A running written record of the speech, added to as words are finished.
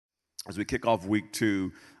as we kick off week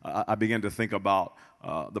 2, I began to think about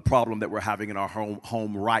the problem that we're having in our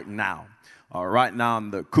home right now. Right now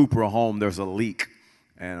in the Cooper home, there's a leak.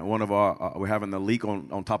 And we're having the leak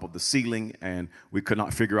on top of the ceiling, and we could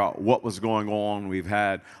not figure out what was going on. We've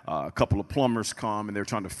had a couple of plumbers come, and they're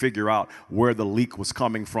trying to figure out where the leak was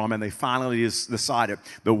coming from. And they finally decided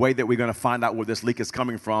the way that we're going to find out where this leak is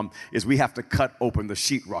coming from is we have to cut open the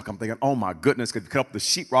sheetrock. I'm thinking, oh my goodness, could cut up the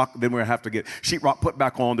sheetrock, then we're going to have to get sheetrock put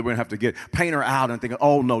back on, then we're going to have to get painter out, and thinking,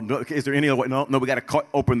 oh no, is there any other way? No, we got to cut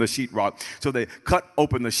open the sheetrock. So they cut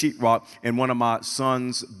open the sheetrock in one of my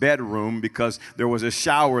son's bedroom because there was a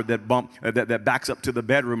shower that backs up to the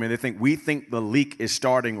bedroom, and we think the leak is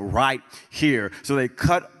starting right here. So they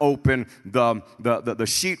cut open the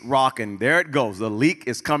sheetrock, and there it goes. The leak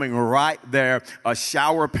is coming right there. A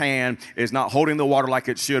shower pan is not holding the water like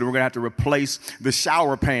it should. We're going to have to replace the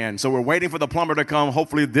shower pan. So we're waiting for the plumber to come,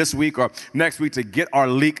 hopefully this week or next week, to get our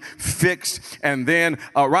leak fixed. And then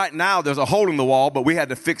right now there's a hole in the wall, but we had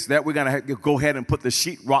to fix that. We're going to go ahead and put the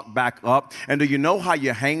sheetrock back up. And do you know how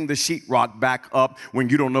you hang the sheetrock back up when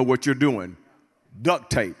you don't know what you're doing? Duct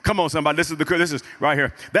tape. Come on, somebody. This is right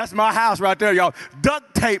here. That's my house right there, y'all.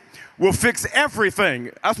 Duct tape will fix everything.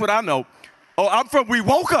 That's what I know. Oh, I'm from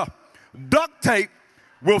Wewoka. Duct tape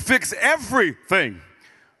will fix everything.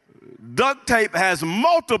 Duct tape has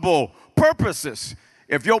multiple purposes.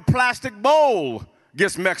 If your plastic bowl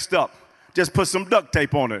gets mixed up, just put some duct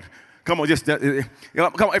tape on it. Come on,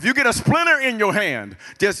 come on. If you get a splinter in your hand,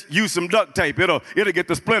 just use some duct tape. It'll get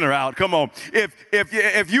the splinter out. Come on.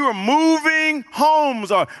 If you are moving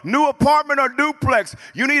homes or new apartment or duplex,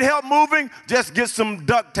 you need help moving, just get some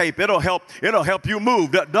duct tape. It'll help you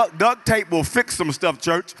move. Duct tape will fix some stuff,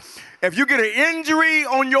 church. If you get an injury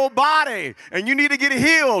on your body and you need to get it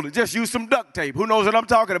healed, just use some duct tape. Who knows what I'm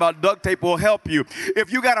talking about? Duct tape will help you.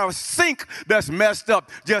 If you got a sink that's messed up,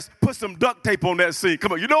 just put some duct tape on that sink.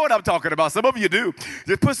 Come on, you know what I'm talking about. Some of you do.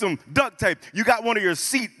 Just put some duct tape. You got one of your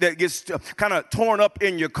seat that gets kind of torn up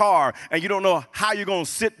in your car and you don't know how you're going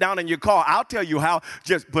to sit down in your car. I'll tell you how.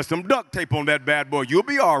 Just put some duct tape on that bad boy. You'll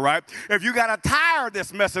be all right. If you got a tire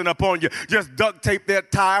that's messing up on you, just duct tape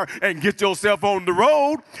that tire and get yourself on the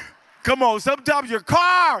road. Come on, sometimes your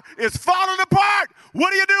car is falling apart. What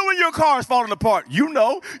do you do when your car is falling apart? You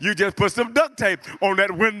know, you just put some duct tape on that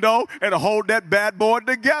window and hold that bad boy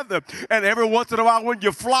together. And every once in a while when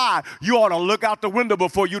you fly, you ought to look out the window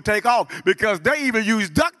before you take off because they even use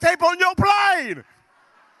duct tape on your plane.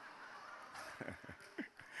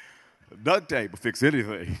 Duct tape will fix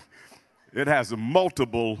anything. It has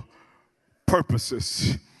multiple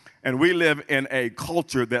purposes. And we live in a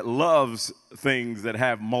culture that loves things that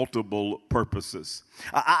have multiple purposes.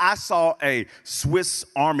 I saw a Swiss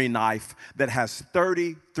Army knife that has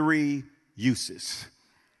 33 uses.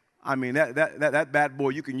 I mean, that bad boy,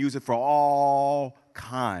 you can use it for all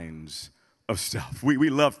kinds of stuff. We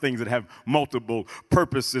love things that have multiple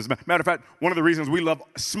purposes. Matter of fact, one of the reasons we love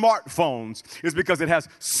smartphones is because it has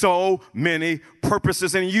so many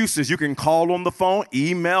purposes and uses. You can call on the phone,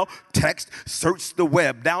 email, text, search the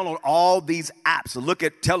web, download all these apps, look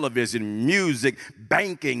at television, music,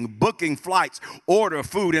 banking, booking flights, order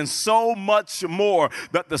food, and so much more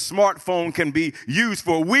that the smartphone can be used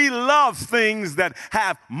for. We love things that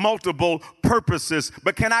have multiple purposes.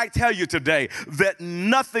 But can I tell you today that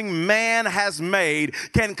nothing man has made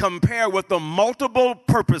can compare with the multiple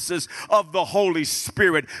purposes of the Holy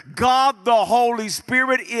Spirit. God, the Holy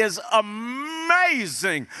Spirit, is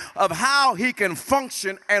amazing of how he can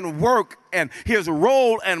function and work and his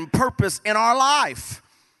role and purpose in our life.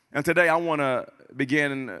 And today I want to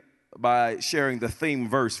begin by sharing the theme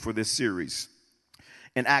verse for this series.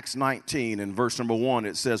 In Acts 19, in verse number 1,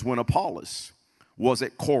 it says, when Apollos was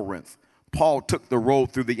at Corinth, Paul took the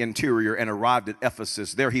road through the interior and arrived at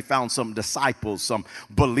Ephesus. There he found some disciples, some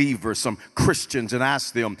believers, some Christians, and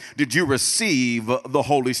asked them, did you receive the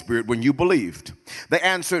Holy Spirit when you believed? They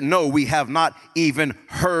answered, no, we have not even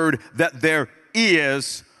heard that there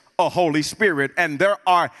is a Holy Spirit. And there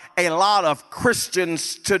are a lot of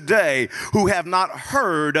Christians today who have not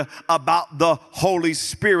heard about the Holy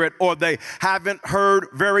Spirit, or they haven't heard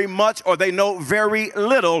very much, or they know very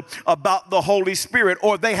little about the Holy Spirit,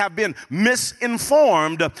 or they have been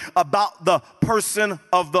misinformed about the person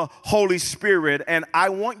of the Holy Spirit. And I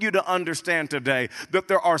want you to understand today that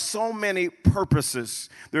there are so many purposes.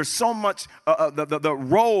 There's so much, the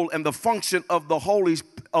role and the function of the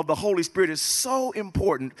Holy Spirit is so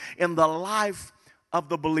important in the life of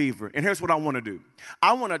the believer. And here's what I want to do.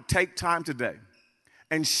 I want to take time today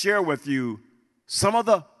and share with you some of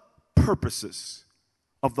the purposes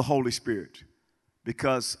of the Holy Spirit.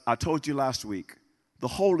 Because I told you last week, the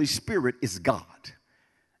Holy Spirit is God.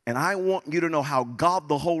 And I want you to know how God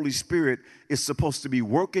the Holy Spirit is supposed to be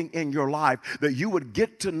working in your life, that you would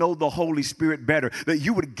get to know the Holy Spirit better, that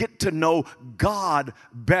you would get to know God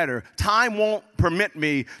better. Time won't permit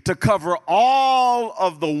me to cover all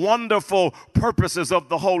of the wonderful purposes of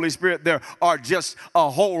the Holy Spirit. There are just a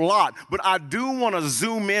whole lot. But I do want to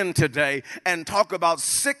zoom in today and talk about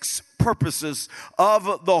 6 purposes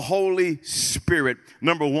of the Holy Spirit.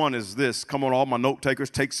 Number 1 is this. Come on, all my note takers,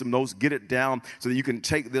 take some notes, get it down so that you can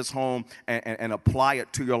take this home and apply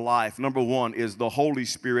it to your life. Number 1 is the Holy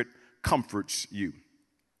Spirit comforts you.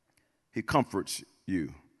 He comforts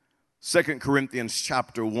you. 2 Corinthians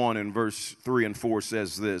chapter 1 and verse 3 and 4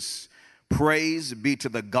 says this: Praise be to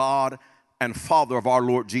the God and Father of our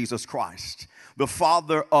Lord Jesus Christ, the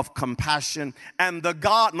Father of compassion and the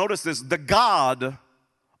God, notice this, the God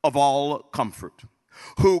of all comfort,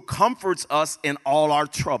 who comforts us in all our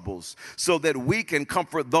troubles, so that we can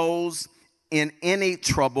comfort those in any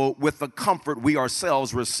trouble with the comfort we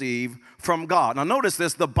ourselves receive from God. Now notice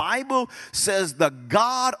this, the Bible says the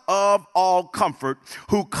God of all comfort,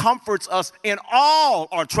 who comforts us in all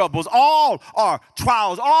our troubles, all our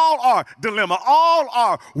trials, all our dilemma, all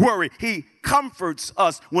our worry. He comforts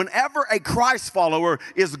us. Whenever a Christ follower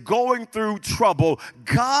is going through trouble,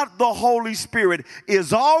 God the Holy Spirit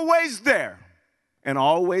is always there and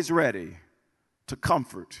always ready to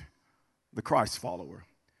comfort the Christ follower.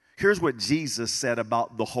 Here's what Jesus said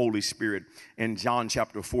about the Holy Spirit in John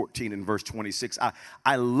chapter 14 and verse 26.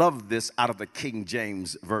 I love this out of the King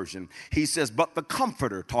James Version. He says, but the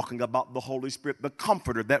Comforter, talking about the Holy Spirit, the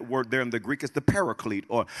Comforter, that word there in the Greek is the Paraclete,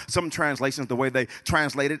 or some translations, the way they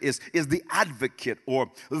translate it is the Advocate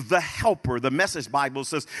or the Helper. The Message Bible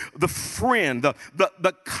says the Friend,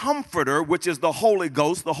 the Comforter, which is the Holy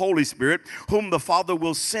Ghost, the Holy Spirit, whom the Father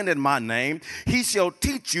will send in my name. He shall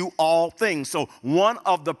teach you all things. So one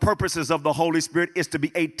of the purposes of the Holy Spirit is to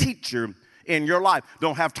be a teacher in your life.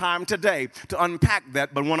 Don't have time today to unpack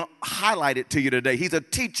that, but want to highlight it to you today. He's a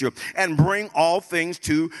teacher, and bring all things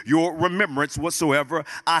to your remembrance whatsoever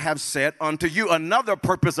I have said unto you. Another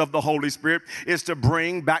purpose of the Holy Spirit is to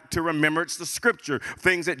bring back to remembrance the scripture,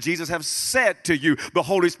 things that Jesus has said to you. The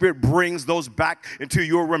Holy Spirit brings those back into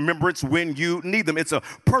your remembrance when you need them. It's a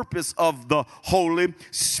purpose of the Holy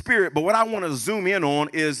Spirit. But what I want to zoom in on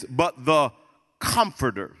is but the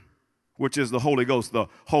Comforter, which is the Holy Ghost, the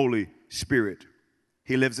Holy Spirit.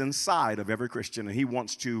 He lives inside of every Christian, and he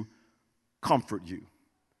wants to comfort you.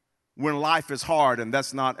 When life is hard, and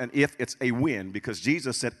that's not an if, it's a when, because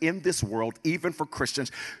Jesus said in this world, even for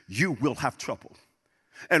Christians, you will have trouble.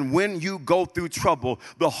 And when you go through trouble,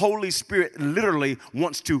 the Holy Spirit literally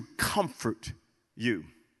wants to comfort you.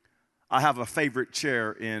 I have a favorite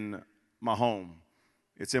chair in my home.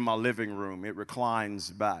 It's in my living room. It reclines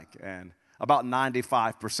back, and about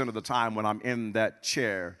 95% of the time when I'm in that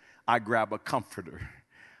chair, I grab a comforter.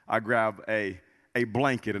 I grab a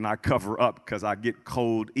blanket and I cover up because I get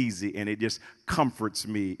cold easy, and it just comforts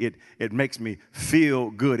me. It makes me feel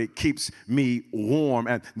good. It keeps me warm.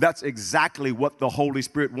 And that's exactly what the Holy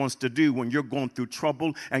Spirit wants to do when you're going through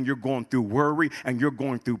trouble and you're going through worry and you're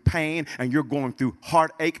going through pain and you're going through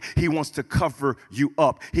heartache. He wants to cover you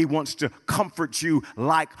up. He wants to comfort you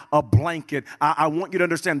like a blanket. I want you to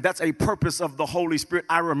understand that's a purpose of the Holy Spirit.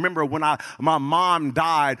 I remember when my mom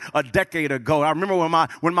died a decade ago. I remember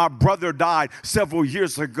when my brother died several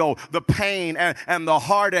years ago, the pain and the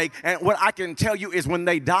heartache. And what I can tell you is when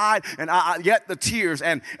they died, and yet the tears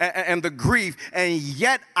and the grief, and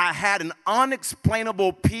yet I had an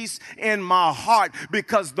unexplainable peace in my heart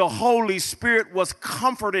because the Holy Spirit was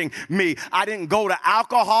comforting me. I didn't go to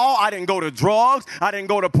alcohol. I didn't go to drugs. I didn't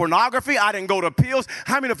go to pornography. I didn't go to pills.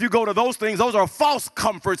 How many of you go to those things? Those are false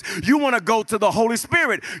comforts. You want to go to the Holy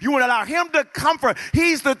Spirit. You want to allow him to comfort.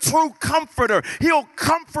 He's the true comforter. He'll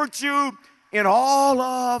comfort you in all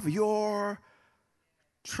of your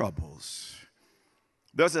troubles.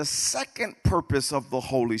 There's a second purpose of the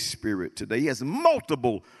Holy Spirit today. He has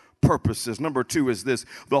multiple purposes. Number 2 is this: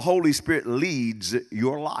 the Holy Spirit leads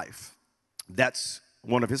your life. That's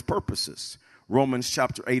one of his purposes. Romans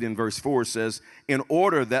chapter 8 and verse 4 says, in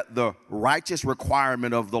order that the righteous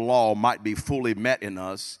requirement of the law might be fully met in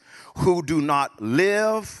us, who do not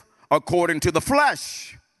live according to the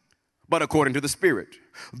flesh, but according to the Spirit.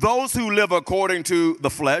 Those who live according to the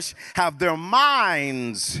flesh have their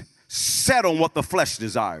minds set on what the flesh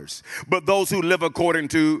desires. But those who live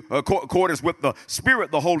accordance with the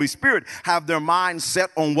Spirit, the Holy Spirit, have their minds set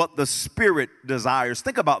on what the Spirit desires.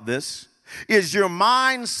 Think about this. Is your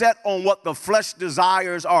mind set on what the flesh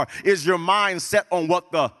desires, or is your mind set on what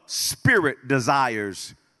the Spirit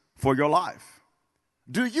desires for your life?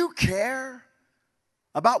 Do you care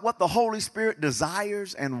about what the Holy Spirit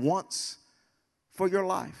desires and wants for your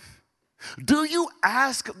life? Do you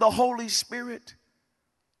ask the Holy Spirit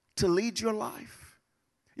to lead your life?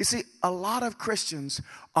 You see, a lot of Christians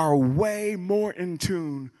are way more in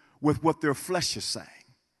tune with what their flesh is saying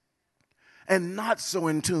and not so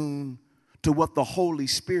in tune to what the Holy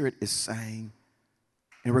Spirit is saying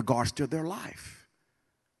in regards to their life.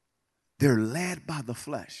 They're led by the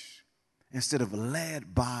flesh instead of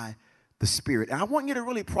led by the Spirit. And I want you to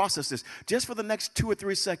really process this just for the next 2 or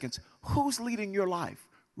 3 seconds. Who's leading your life?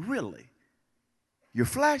 Really? Your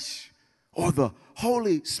flesh or the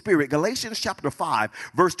Holy Spirit? Galatians chapter 5,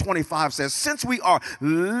 verse 25 says, since we are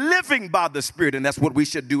living by the Spirit, and that's what we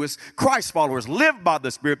should do as Christ followers, live by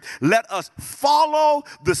the Spirit, let us follow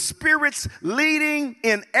the Spirit's leading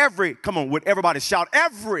in every, come on, would everybody shout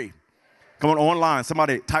every? Come on, online,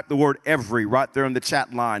 somebody type the word every right there in the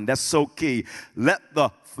chat line. That's so key. Let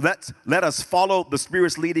us follow the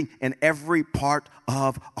Spirit's leading in every part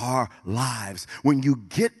of our lives. When you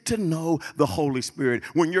get to know the Holy Spirit,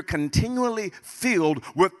 when you're continually filled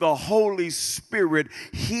with the Holy Spirit,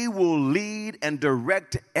 He will lead and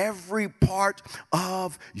direct every part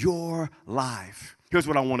of your life. Here's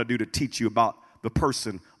what I want to do to teach you about the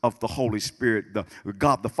person of the Holy Spirit, the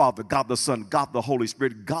God the Father, God the Son, God the Holy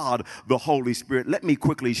Spirit, God the Holy Spirit. Let me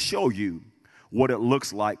quickly show you what it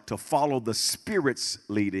looks like to follow the Spirit's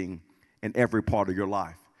leading in every part of your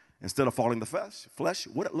life. Instead of following the flesh,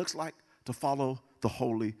 what it looks like to follow the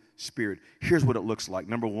Holy Spirit. Here's what it looks like.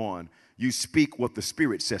 Number one, you speak what the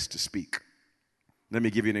Spirit says to speak. Let me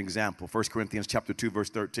give you an example. 1 Corinthians chapter 2, verse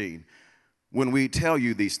 13. When we tell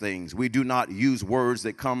you these things, we do not use words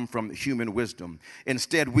that come from human wisdom.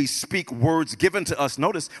 Instead, we speak words given to us,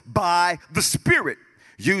 notice, by the Spirit,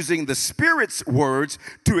 using the Spirit's words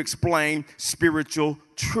to explain spiritual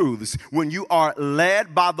truths. When you are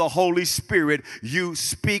led by the Holy Spirit, you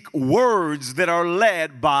speak words that are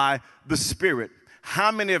led by the Spirit.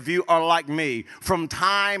 How many of you are like me? From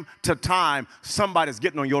time to time, somebody's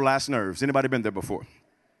getting on your last nerves. Anybody been there before?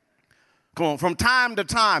 Come on, from time to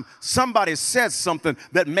time, somebody says something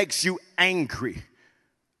that makes you angry.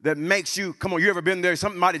 That makes you, come on, you ever been there?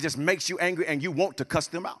 Somebody just makes you angry and you want to cuss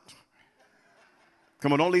them out.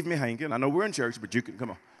 Come on, don't leave me hanging. I know we're in church, but you can,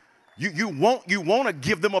 come on. You want to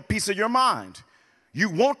give them a piece of your mind. You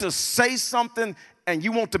want to say something and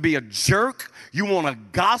you want to be a jerk. You want to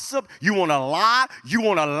gossip. You want to lie. You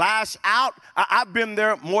want to lash out. I've been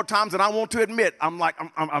there more times than I want to admit. I'm like,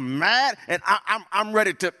 I'm mad and I'm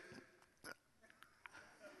ready to.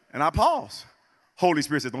 And I pause. Holy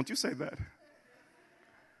Spirit says, don't you say that.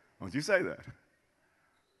 Don't you say that.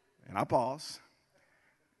 And I pause.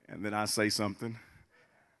 And then I say something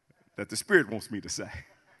that the Spirit wants me to say.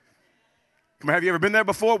 Come on, have you ever been there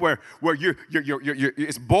before where you're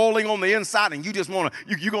it's boiling on the inside and you just want to,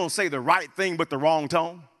 you're going to say the right thing but the wrong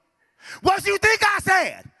tone? What do you think I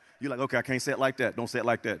said? You're like, okay, I can't say it like that. Don't say it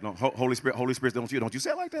like that. No, Holy Spirit, don't you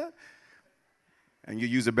say it like that? And you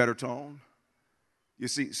use a better tone. You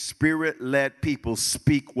see, Spirit-led people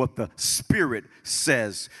speak what the Spirit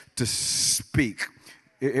says to speak.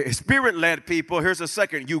 Spirit-led people, here's a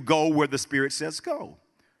second, you go where the Spirit says go.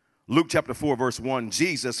 Luke chapter 4, verse 1,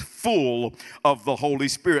 Jesus, full of the Holy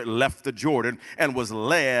Spirit, left the Jordan and was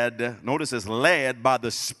led, notice it's led by the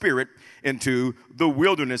Spirit into the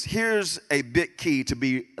wilderness. Here's a big key to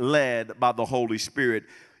be led by the Holy Spirit.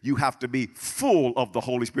 You have to be full of the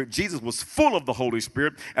Holy Spirit. Jesus was full of the Holy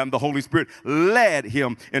Spirit, and the Holy Spirit led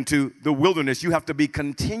him into the wilderness. You have to be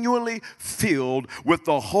continually filled with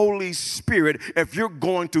the Holy Spirit if you're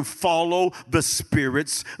going to follow the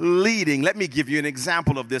Spirit's leading. Let me give you an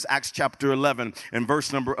example of this. Acts chapter 11 and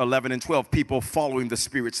verse number 11 and 12. People following the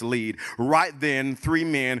Spirit's lead. Right then, 3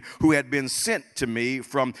 men who had been sent to me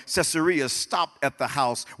from Caesarea stopped at the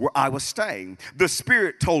house where I was staying. The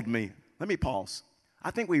Spirit told me, let me pause. I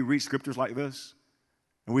think we read scriptures like this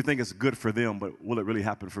and we think it's good for them, but will it really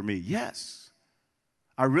happen for me? Yes.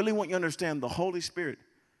 I really want you to understand the Holy Spirit.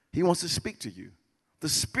 He wants to speak to you. The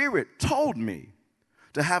Spirit told me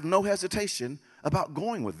to have no hesitation about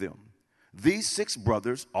going with them. These 6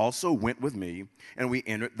 brothers also went with me, and we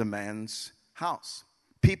entered the man's house.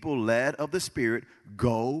 People led of the Spirit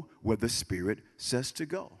go where the Spirit says to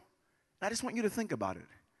go. I just want you to think about it.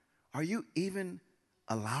 Are you even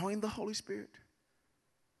allowing the Holy Spirit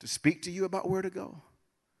to speak to you about where to go?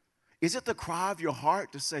 Is it the cry of your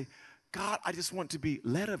heart to say, God, I just want to be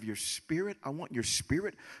led of your Spirit. I want your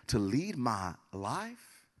Spirit to lead my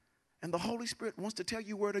life. And the Holy Spirit wants to tell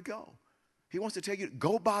you where to go. He wants to tell you,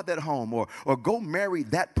 go buy that home, or go marry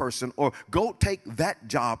that person, or go take that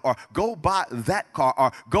job, or go buy that car,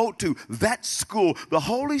 or go to that school. The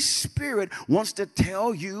Holy Spirit wants to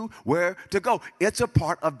tell you where to go. It's a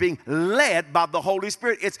part of being led by the Holy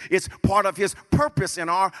Spirit. It's part of his purpose in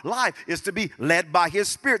our life, is to be led by his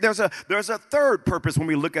Spirit. There's a third purpose when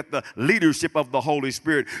we look at the leadership of the Holy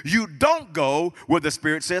Spirit. You don't go where the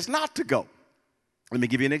Spirit says not to go. Let me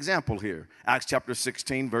give you an example here. Acts chapter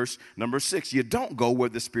 16, verse number 6. You don't go where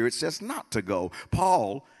the Spirit says not to go.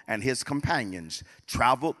 Paul and his companions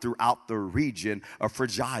traveled throughout the region of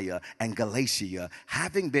Phrygia and Galatia,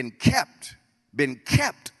 having been kept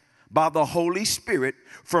by the Holy Spirit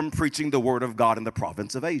from preaching the word of God in the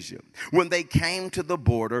province of Asia. When they came to the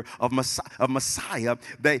border of Mysia,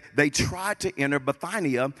 they tried to enter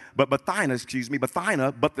Bithynia, but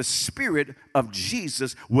the Spirit of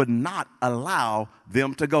Jesus would not allow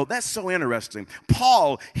them to go. That's so interesting.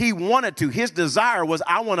 Paul, he wanted to. His desire was,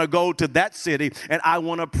 I want to go to that city and I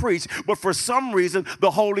want to preach. But for some reason,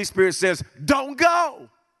 the Holy Spirit says, don't go.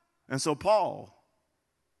 And so Paul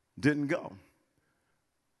didn't go.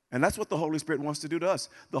 And that's what the Holy Spirit wants to do to us.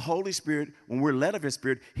 The Holy Spirit, when we're led of his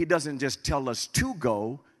Spirit, he doesn't just tell us to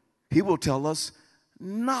go, he will tell us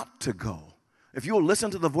not to go. If you'll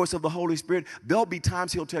listen to the voice of the Holy Spirit, there'll be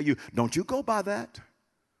times he'll tell you, don't you go by that.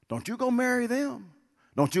 Don't you go marry them.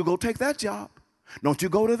 Don't you go take that job. Don't you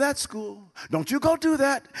go to that school. Don't you go do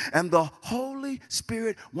that. And the Holy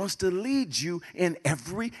Spirit wants to lead you in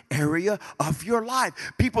every area of your life.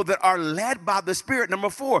 People that are led by the Spirit. Number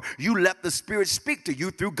 4, you let the Spirit speak to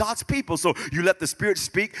you through God's people. So you let the Spirit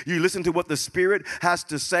speak. You listen to what the Spirit has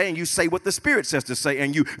to say, and you say what the Spirit says to say,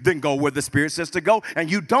 and you then go where the Spirit says to go,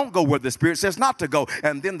 and you don't go where the Spirit says not to go.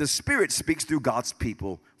 And then the Spirit speaks through God's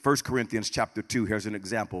people. 1 Corinthians chapter 2, here's an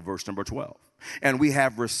example, verse number 12. And we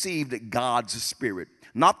have received God's Spirit,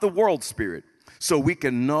 not the world's spirit, so we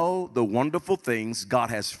can know the wonderful things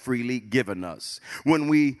God has freely given us. When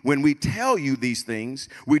we tell you these things,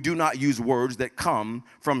 we do not use words that come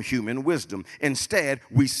from human wisdom. Instead,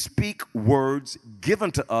 we speak words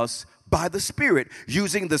given to us by the Spirit,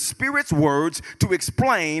 using the Spirit's words to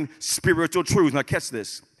explain spiritual truths. Now catch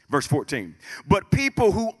this, verse 14. But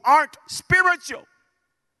people who aren't spiritual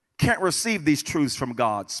can't receive these truths from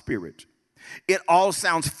God's Spirit. It all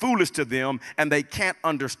sounds foolish to them, and they can't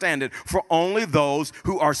understand it. For only those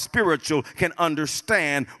who are spiritual can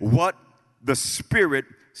understand what the Spirit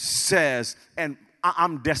says. And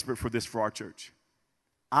I'm desperate for this for our church.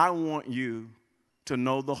 I want you to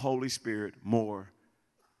know the Holy Spirit more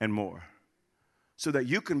and more, so that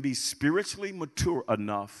you can be spiritually mature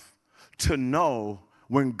enough to know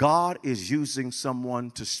when God is using someone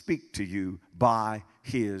to speak to you by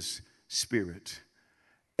his Spirit.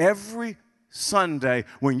 Every Sunday,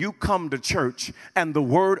 when you come to church and the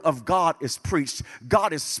word of God is preached,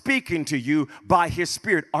 God is speaking to you by his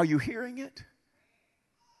Spirit. Are you hearing it?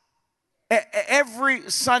 Every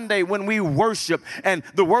Sunday when we worship and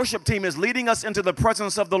the worship team is leading us into the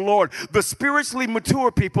presence of the Lord, the spiritually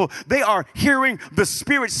mature people, they are hearing the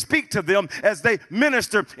Spirit speak to them as they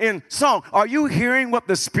minister in song. Are you hearing what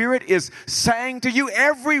the Spirit is saying to you?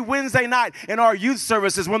 Every Wednesday night in our youth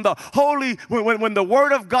services, when the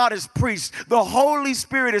Word of God is preached, the Holy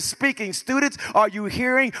Spirit is speaking. Students, are you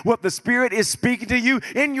hearing what the Spirit is speaking to you?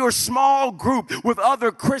 In your small group with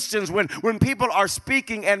other Christians, when people are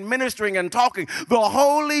speaking and ministering and talking, the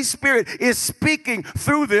Holy Spirit is speaking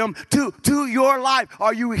through them to your life.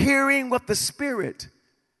 Are you hearing what the Spirit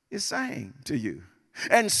is saying to you?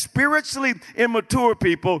 And spiritually immature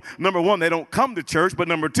people, number 1, they don't come to church, but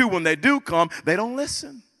number 2, when they do come, they don't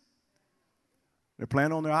listen. They're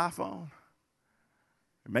playing on their iPhone.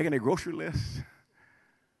 They're making their grocery list,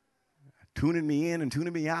 tuning me in and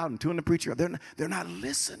tuning me out and tuning the preacher. They're not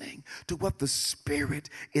listening to what the Spirit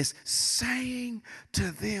is saying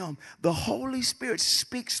to them. The Holy Spirit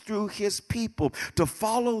speaks through his people to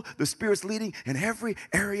follow the Spirit's leading in every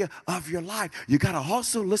area of your life. You got to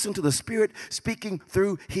also listen to the Spirit speaking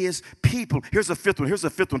through his people. Here's a fifth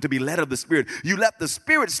one, to be led of the Spirit. You let the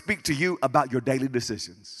Spirit speak to you about your daily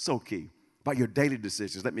decisions. So key. About your daily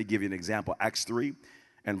decisions. Let me give you an example. Acts 3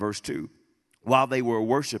 and verse 2. While they were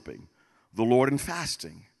worshiping the Lord and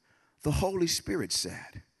fasting, the Holy Spirit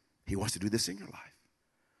said, he wants to do this in your life.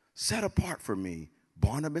 Set apart for me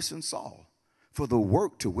Barnabas and Saul for the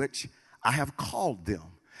work to which I have called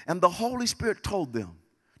them. And the Holy Spirit told them,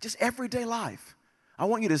 just everyday life, I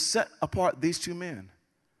want you to set apart these 2 men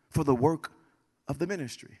for the work of the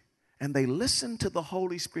ministry. And they listened to the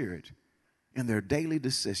Holy Spirit in their daily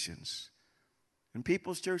decisions. In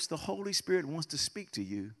People's Church, the Holy Spirit wants to speak to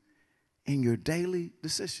you in your daily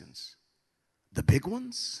decisions. The big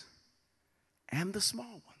ones and the small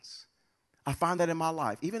ones. I find that in my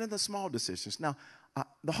life, even in the small decisions. Now,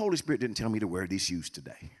 the Holy Spirit didn't tell me to wear these shoes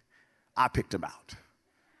today. I picked them out.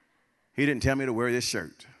 He didn't tell me to wear this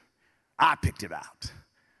shirt. I picked it out.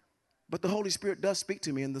 But the Holy Spirit does speak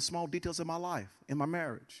to me in the small details of my life, in my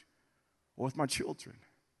marriage, or with my children,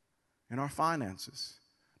 in our finances,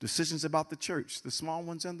 decisions about the church, the small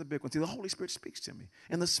ones and the big ones. See, the Holy Spirit speaks to me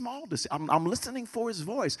in the small decisions. I'm listening for his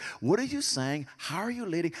voice. What are you saying? How are you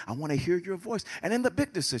leading? I want to hear your voice. And in the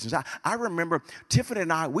big decisions, I remember Tiffany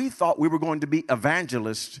and I, we thought we were going to be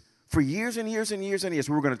evangelists for years and years and years and years.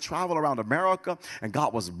 We were going to travel around America, and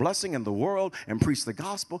God was blessing in the world and preach the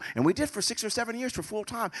gospel. And we did for 6 or 7 years for full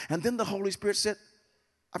time. And then the Holy Spirit said,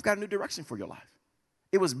 I've got a new direction for your life.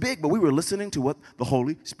 It was big, but we were listening to what the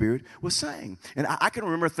Holy Spirit was saying. And I can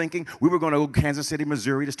remember thinking we were going to go to Kansas City,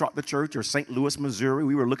 Missouri to start the church, or St. Louis, Missouri.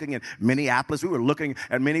 We were looking at Minneapolis. We were looking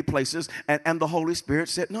at many places. And the Holy Spirit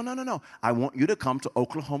said, no. I want you to come to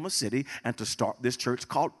Oklahoma City and to start this church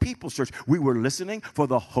called People's Church. We were listening for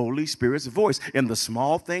the Holy Spirit's voice in the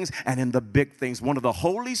small things and in the big things. One of the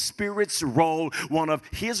Holy Spirit's role, one of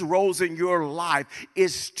his roles in your life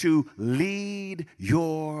is to lead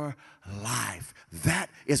your life. That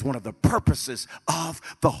is one of the purposes of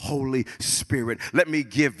the Holy Spirit. Let me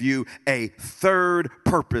give you a third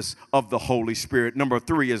purpose of the Holy Spirit. Number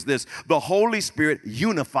 3 is this: the Holy Spirit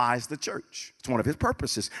unifies the church. It's one of his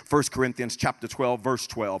purposes. 1 Corinthians chapter 12, verse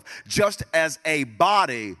 12. Just as a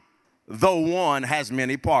body, though one, has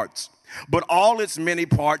many parts, but all its many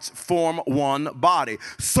parts form one body.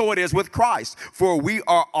 So it is with Christ. For we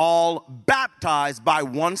are all baptized by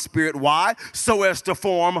one Spirit. Why? So as to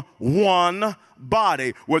form one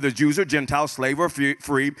body, whether Jews or Gentiles, slave or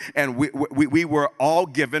free, and we were all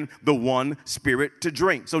given the one Spirit to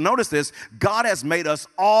drink. So notice this: God has made us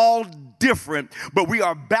all different, but we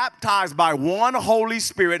are baptized by one Holy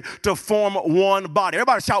Spirit to form one body.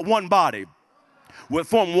 Everybody shout, one body. We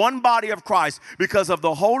form one body of Christ. Because of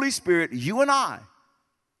the Holy Spirit, you and I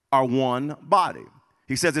are one body.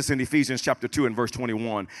 He says this in Ephesians chapter 2 and verse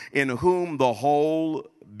 21, in whom the whole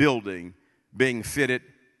building being fitted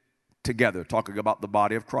together, talking about the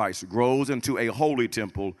body of Christ, grows into a holy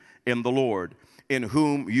temple in the Lord, in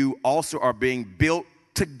whom you also are being built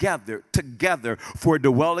together for a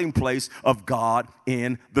dwelling place of God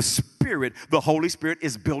in the Spirit. The Holy Spirit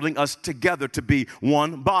is building us together to be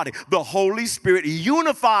one body. The Holy Spirit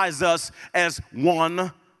unifies us as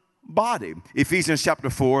one body. Ephesians chapter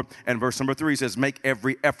 4 and verse number 3 says, make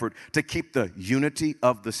every effort to keep the unity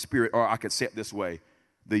of the Spirit, or I could say it this way,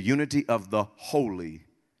 the unity of the Holy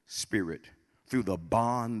Spirit through the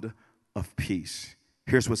bond of peace.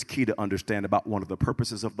 Here's what's key to understand about one of the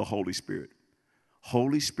purposes of the Holy Spirit.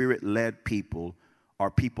 Holy Spirit-led people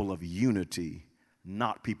are people of unity,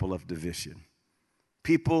 not people of division.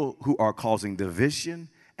 People who are causing division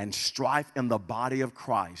and strife in the body of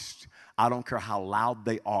Christ, I don't care how loud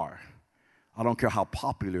they are. I don't care how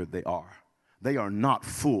popular they are not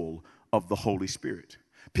full of the Holy Spirit.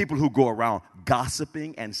 People who go around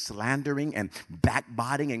gossiping and slandering and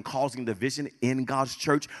backbiting and causing division in God's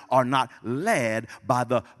church are not led by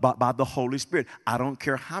the Holy Spirit. I don't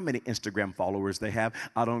care how many Instagram followers they have.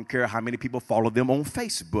 I don't care how many people follow them on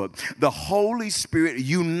Facebook. The Holy Spirit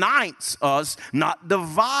unites us, not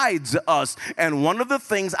divides us. And one of the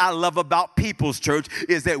things I love about People's Church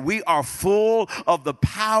is that we are full of the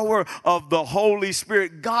power of the Holy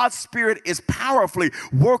Spirit. God's Spirit is powerfully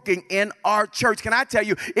working in our church. Can I tell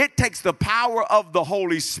you, it takes the power of the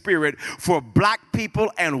Holy Spirit for black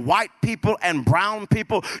people and white people and brown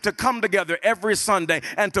people to come together every Sunday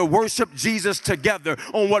and to worship Jesus together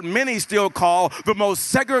on what many still call the most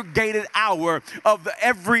segregated hour of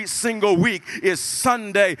every single week is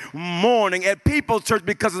Sunday morning at People's Church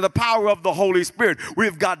because of the power of the Holy Spirit.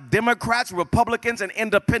 We've got Democrats, Republicans, and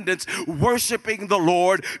independents worshiping the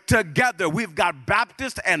Lord together. We've got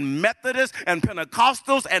Baptists and Methodists and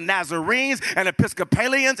Pentecostals and Nazarenes and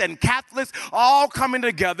Episcopalians and Catholics all coming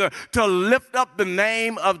together to lift up the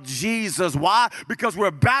name of Jesus. Why? Because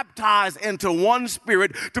we're baptized into one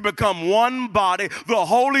Spirit to become one body. The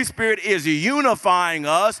Holy Spirit is unifying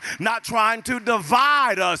us, not trying to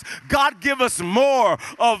divide us. God, give us more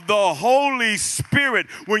of the Holy Spirit.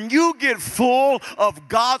 When you get full of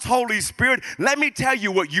God's Holy Spirit, let me tell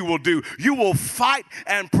you what you will do. You will fight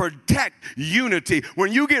and protect unity.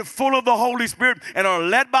 When you get full of the Holy Spirit and are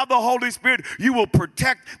led by the Holy Spirit, you will protect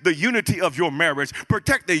the unity of your marriage,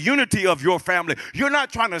 protect the unity of your family. You're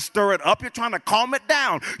not trying to stir it up, you're trying to calm it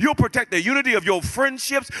down. You'll protect the unity of your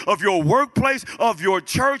friendships, of your workplace, of your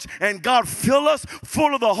church. And God, fill us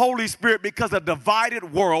full of the Holy Spirit, because a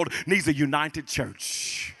divided world needs a united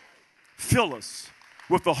church. Fill us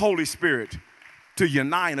with the Holy Spirit to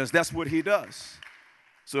unite us. That's what he does.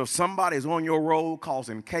 So if somebody's on your road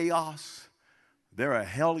causing chaos, they're a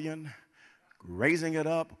hellion, raising it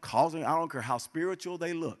up, causing, I don't care how spiritual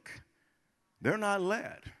they look, they're not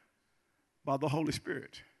led by the Holy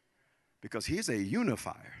Spirit because he's a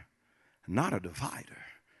unifier, not a divider.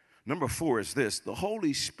 Number 4 is this: the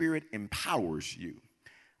Holy Spirit empowers you.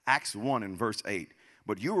 Acts 1 and verse 8,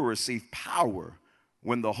 but you will receive power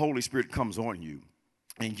when the Holy Spirit comes on you,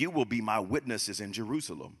 and you will be my witnesses in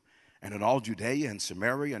Jerusalem and in all Judea and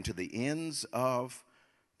Samaria and to the ends of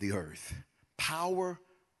the earth. Power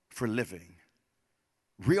for living,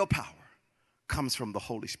 real power, comes from the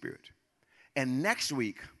Holy Spirit. And next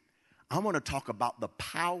week, I'm going to talk about the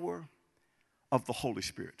power of the Holy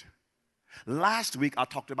Spirit. Last week, I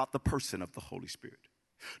talked about the person of the Holy Spirit.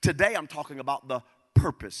 Today, I'm talking about the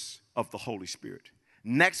purpose of the Holy Spirit.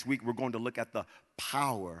 Next week, we're going to look at the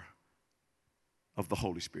power of the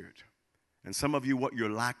Holy Spirit. And some of you, what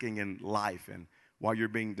you're lacking in life and while you're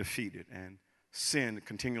being defeated and sin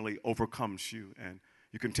continually overcomes you and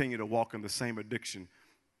you continue to walk in the same addiction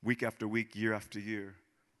week after week, year after year,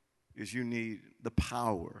 is you need the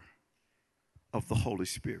power of the Holy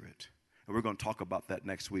Spirit. And we're going to talk about that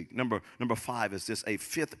next week. Number 5 is this: a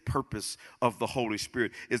fifth purpose of the Holy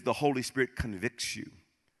Spirit is the Holy Spirit convicts you.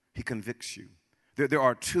 He convicts you. There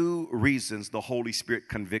are 2 reasons the Holy Spirit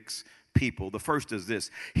convicts people. The first is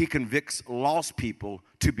this: he convicts lost people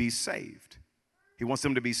to be saved. He wants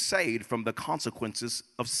them to be saved from the consequences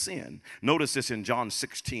of sin. Notice this in John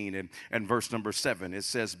 16 and verse number 7. It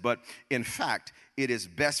says, but in fact, it is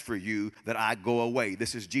best for you that I go away.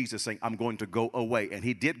 This is Jesus saying, I'm going to go away. And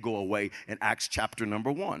he did go away in Acts chapter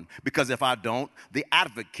number 1. Because if I don't, the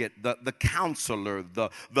advocate, the counselor,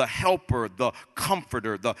 the helper, the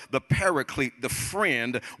comforter, the paraclete, the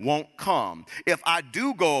friend won't come. If I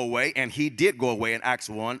do go away, and he did go away in Acts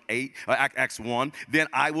 1, then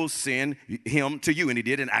I will send him to you. And he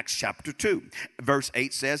did in Acts chapter 2. Verse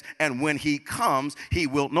 8 says, and when he comes, he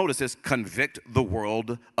will, notice this, convict the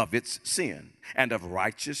world of its sin and of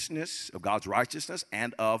righteousness, of God's righteousness,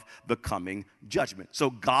 and of the coming judgment. So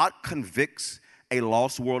God convicts a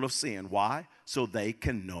lost world of sin. Why? So they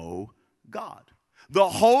can know God. The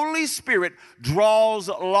Holy Spirit draws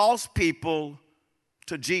lost people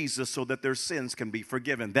to Jesus so that their sins can be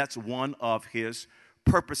forgiven. That's one of his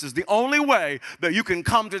purposes. The only way that you can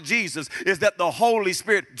come to Jesus is that the Holy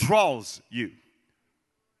Spirit draws you.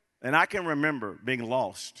 And I can remember being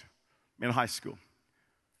lost in high school.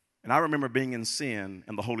 And I remember being in sin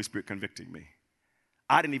and the Holy Spirit convicting me.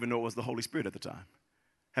 I didn't even know it was the Holy Spirit at the time.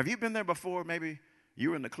 Have you been there before? Maybe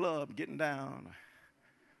you were in the club getting down,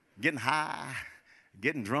 getting high,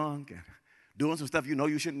 getting drunk, and doing some stuff you know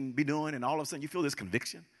you shouldn't be doing, and all of a sudden you feel this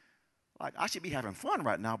conviction. Like, I should be having fun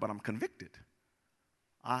right now, but I'm convicted.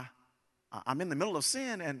 I'm in the middle of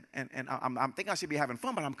sin, and I'm thinking I should be having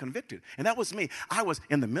fun, but I'm convicted. And that was me. I was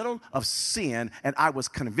in the middle of sin, and I was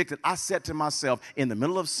convicted. I said to myself, in the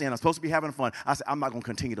middle of sin, I'm supposed to be having fun. I said, I'm not going to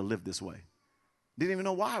continue to live this way. Didn't even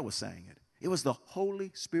know why I was saying it. It was the Holy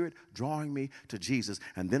Spirit drawing me to Jesus.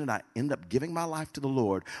 And then I ended up giving my life to the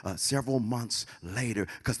Lord several months later,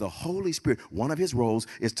 because the Holy Spirit, one of his roles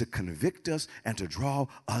is to convict us and to draw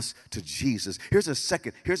us to Jesus. Here's a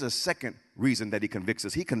second reason that he convicts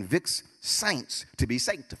us. He convicts saints to be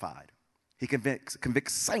sanctified. He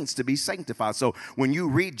convicts saints to be sanctified. So when you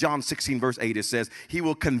read John 16 verse 8, it says, he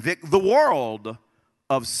will convict the world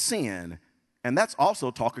of sin. And that's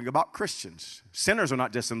also talking about Christians. Sinners are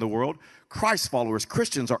not just in the world. Christ followers,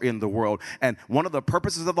 Christians are in the world. And one of the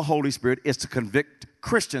purposes of the Holy Spirit is to convict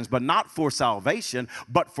Christians, but not for salvation,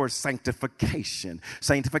 but for sanctification.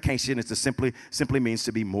 Sanctification is to simply means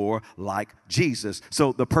to be more like Jesus.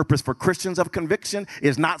 So the purpose for Christians of conviction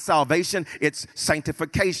is not salvation, it's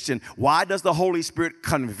sanctification. Why does the Holy Spirit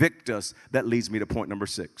convict us? That leads me to point number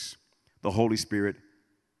 6. The Holy Spirit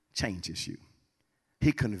changes you.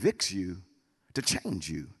 He convicts you to change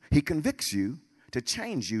you. He convicts you to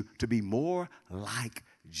change you to be more like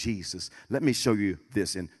Jesus. Let me show you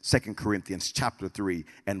this in 2 Corinthians chapter 3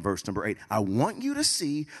 and verse number 8. I want you to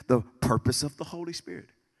see the purpose of the Holy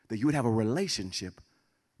Spirit, that you would have a relationship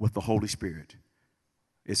with the Holy Spirit.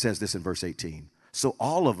 It says this in verse 18. So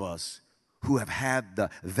all of us who have had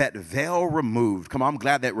that veil removed. Come on, I'm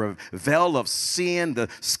glad that veil of sin, the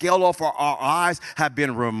scale off our eyes have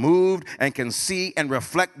been removed and can see and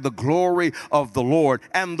reflect the glory of the Lord.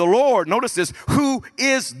 And the Lord, notice this, who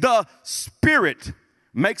is the Spirit,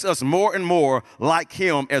 makes us more and more like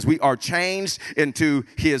him as we are changed into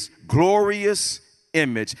his glorious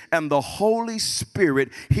image. And the Holy Spirit,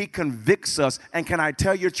 he convicts us. And can I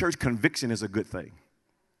tell your church, conviction is a good thing.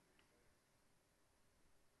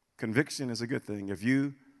 Conviction is a good thing. If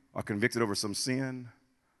you are convicted over some sin,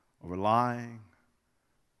 over lying,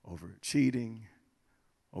 over cheating,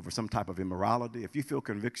 over some type of immorality, if you feel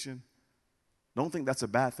conviction, don't think that's a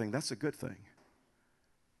bad thing. That's a good thing.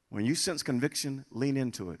 When you sense conviction, lean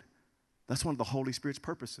into it. That's one of the Holy Spirit's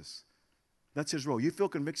purposes. That's his role. You feel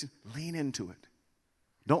conviction, lean into it.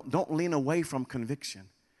 Don't lean away from conviction.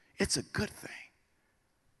 It's a good thing.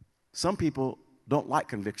 Some people don't like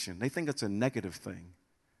conviction. They think it's a negative thing.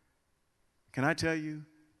 Can I tell you,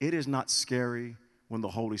 it is not scary when the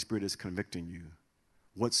Holy Spirit is convicting you.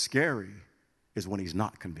 What's scary is when he's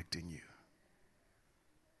not convicting you.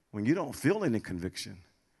 When you don't feel any conviction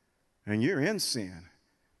and you're in sin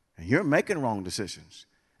and you're making wrong decisions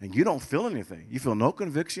and you don't feel anything. You feel no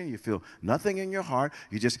conviction. You feel nothing in your heart.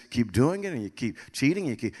 You just keep doing it and you keep cheating.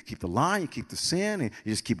 You keep the lying. You keep the sin and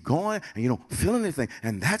you just keep going and you don't feel anything.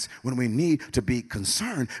 And that's when we need to be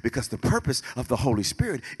concerned, because the purpose of the Holy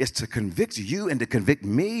Spirit is to convict you and to convict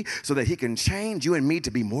me so that he can change you and me to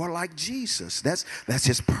be more like Jesus. That's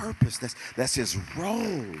his purpose. That's his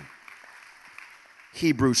role.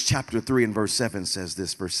 Hebrews chapter 3 and verse 7 says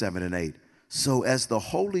this, verse 7 and 8. So as the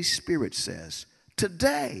Holy Spirit says,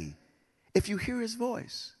 today, if you hear his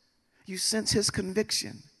voice, you sense his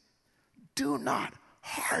conviction, do not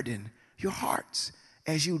harden your hearts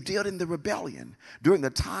as you did in the rebellion during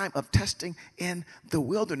the time of testing in the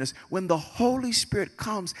wilderness. When the Holy Spirit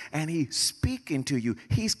comes and he's speaking to you,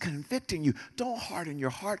 he's convicting you. Don't harden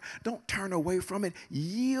your heart. Don't turn away from it.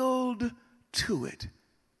 Yield to it,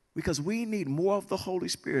 because we need more of the Holy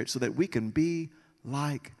Spirit so that we can be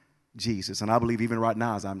like Jesus. And I believe even right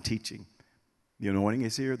now as I'm teaching, the anointing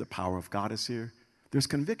is here. The power of God is here. There's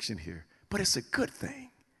conviction here, but it's a good thing.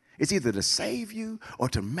 It's either to save you or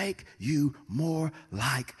to make you more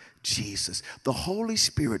like Jesus. The Holy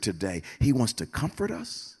Spirit today, he wants to comfort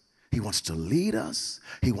us. He wants to lead us.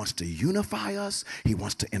 He wants to unify us. He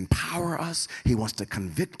wants to empower us. He wants to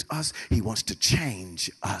convict us. He wants to change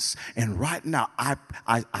us. And right now,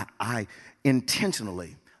 I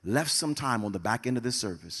intentionally left some time on the back end of this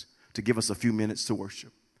service to give us a few minutes to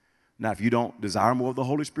worship. Now, if you don't desire more of the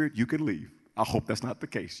Holy Spirit, you can leave. I hope that's not the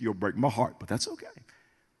case. You'll break my heart, but that's okay.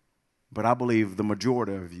 But I believe the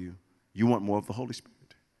majority of you want more of the Holy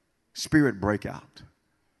Spirit. Spirit break out.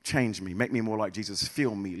 Change me, make me more like Jesus,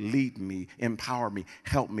 fill me, lead me, empower me,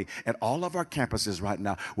 help me. At all of our campuses right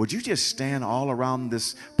now, would you just stand all around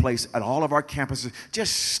this place at all of our campuses?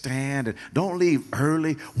 Just stand and don't leave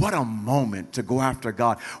early. What a moment to go after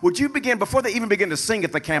God. Would you begin, before they even begin to sing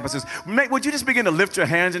at the campuses, would you just begin to lift your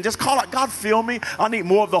hands and just call out, God, fill me. I need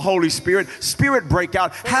more of the Holy Spirit. Spirit break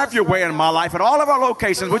out. Have your way in my life. At all of our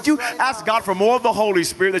locations, would you ask God for more of the Holy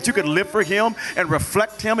Spirit that you could live for him and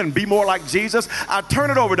reflect him and be more like Jesus? I turn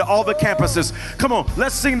it over to all the campuses. Come on,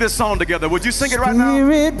 let's sing this song together. Would you sing it right now?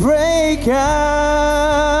 Spirit break out.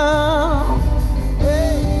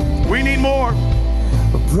 We need more.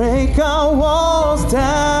 Break our walls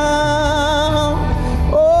down.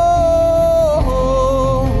 Oh,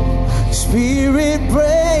 Spirit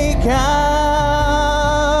break out.